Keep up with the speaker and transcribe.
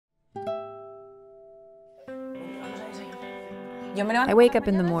I wake up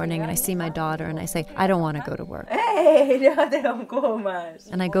in the morning and I see my daughter and I say, I don't want to go to work. And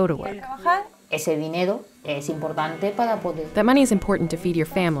I go to work. That money is important to feed your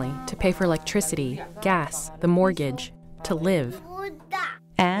family, to pay for electricity, gas, the mortgage, to live.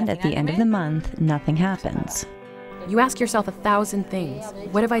 And at the end of the month, nothing happens. You ask yourself 1,000 things.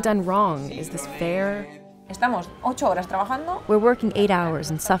 What have I done wrong? Is this fair? We're working 8 hours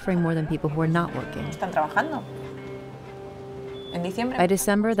and suffering more than people who are not working. By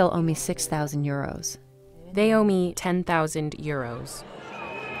December, they'll owe me 6,000 euros. They owe me 10,000 euros.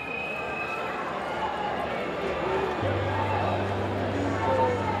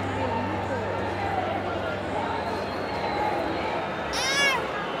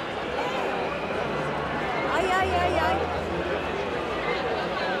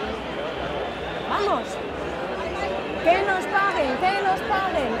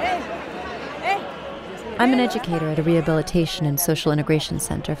 I'm an educator at a rehabilitation and social integration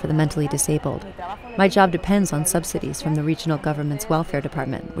center for the mentally disabled. My job depends on subsidies from the regional government's welfare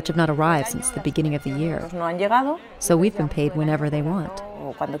department, which have not arrived since the beginning of the year. So we've been paid whenever they want.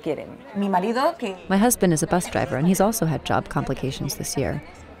 My husband is a bus driver, and he's also had job complications this year.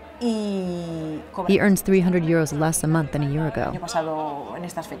 He earns 300 euros less a month than a year ago.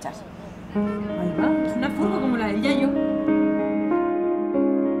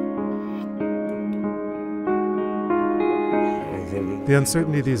 The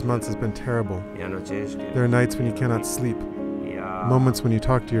uncertainty of these months has been terrible. There are nights when you cannot sleep, moments when you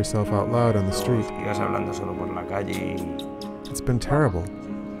talk to yourself out loud on the street. It's been terrible,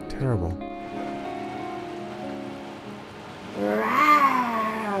 terrible.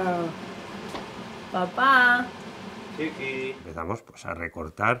 Papa.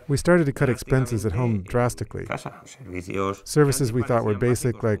 We started to cut expenses at home drastically. Services we thought were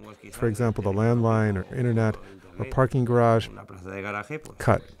basic, like, for example, the landline or internet or parking garage,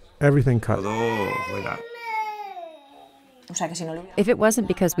 cut. Everything cut. If it wasn't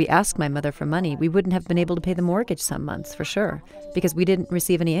because we asked my mother for money, we wouldn't have been able to pay the mortgage some months, for sure, because we didn't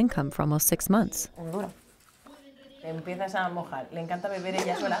receive any income for almost 6 months.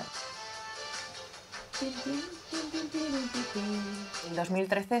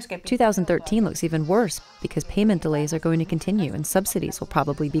 2013 looks even worse because payment delays are going to continue and subsidies will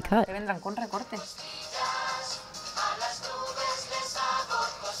probably be cut.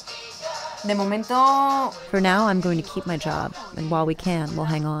 For now, I'm going to keep my job, and while we can, we'll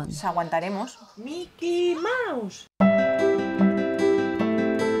hang on. Mickey Mouse!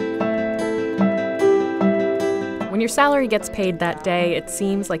 When your salary gets paid that day, it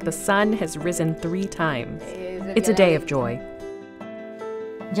seems like the sun has risen 3 times. It's a day of joy.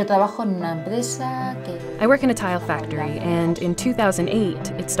 I work in a tile factory, and in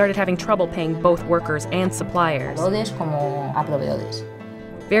 2008, it started having trouble paying both workers and suppliers.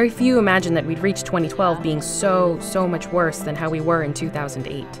 Very few imagined that we'd reach 2012 being so much worse than how we were in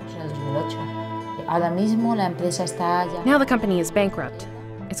 2008. Now the company is bankrupt.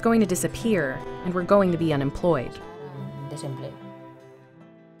 It's going to disappear, and we're going to be unemployed.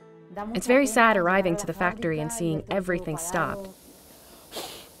 It's very sad arriving to the factory and seeing everything stopped.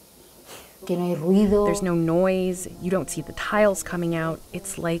 There's no noise, you don't see the tiles coming out.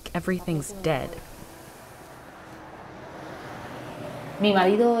 It's like everything's dead.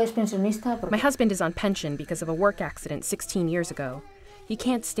 My husband is on pension because of a work accident 16 years ago. He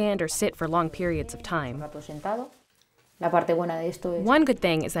can't stand or sit for long periods of time. One good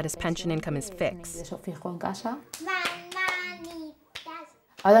thing is that his pension income is fixed.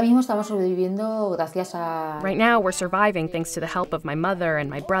 Right now, we're surviving thanks to the help of my mother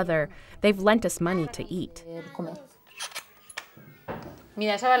and my brother. They've lent us money to eat.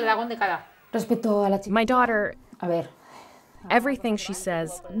 My daughter, everything she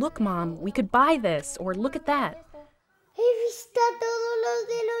says, look, Mom, we could buy this, or look at that.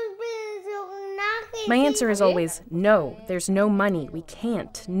 My answer is always, no, there's no money, we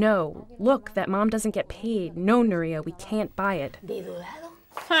can't, no. Look, that Mom doesn't get paid. No, Nuria, we can't buy it.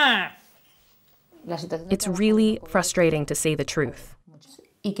 It's really frustrating to say the truth.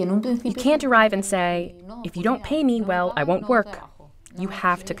 You can't arrive and say, if you don't pay me, well, I won't work. You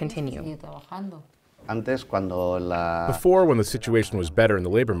have to continue. Before, when the situation was better in the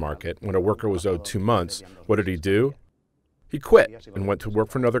labor market, when a worker was owed 2 months, what did he do? He quit and went to work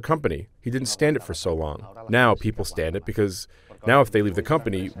for another company. He didn't stand it for so long. Now people stand it because now if they leave the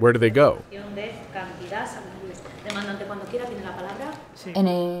company, where do they go?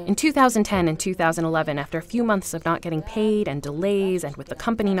 In 2010 and 2011, after a few months of not getting paid and delays and with the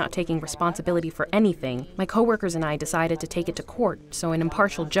company not taking responsibility for anything, my coworkers and I decided to take it to court so an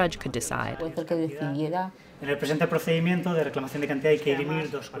impartial judge could decide. At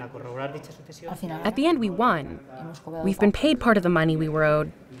the end, we won. We've been paid part of the money we were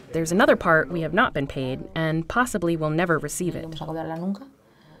owed. There's another part we have not been paid and possibly will never receive it.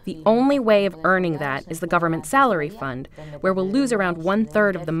 The only way of earning that is the government salary fund, where we'll lose around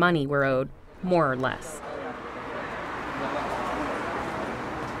 1/3 of the money we're owed, more or less.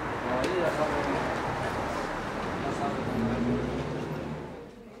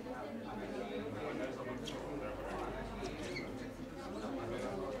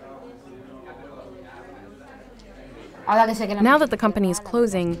 Now that the company is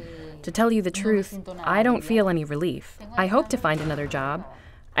closing, to tell you the truth, I don't feel any relief. I hope to find another job.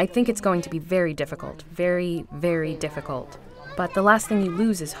 I think it's going to be very difficult, very, very difficult. But the last thing you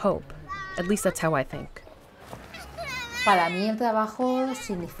lose is hope. At least that's how I think.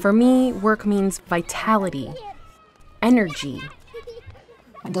 For me, work means vitality, energy.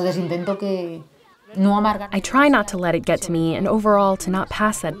 I try not to let it get to me and overall to not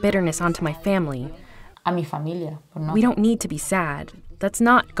pass that bitterness on to my family. We don't need to be sad. That's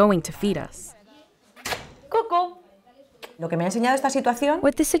not going to feed us.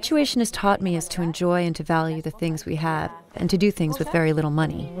 What this situation has taught me is to enjoy and to value the things we have and to do things with very little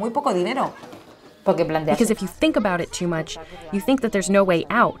money. Because if you think about it too much, you think that there's no way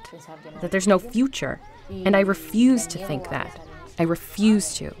out, that there's no future. And I refuse to think that. I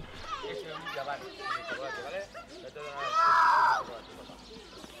refuse to.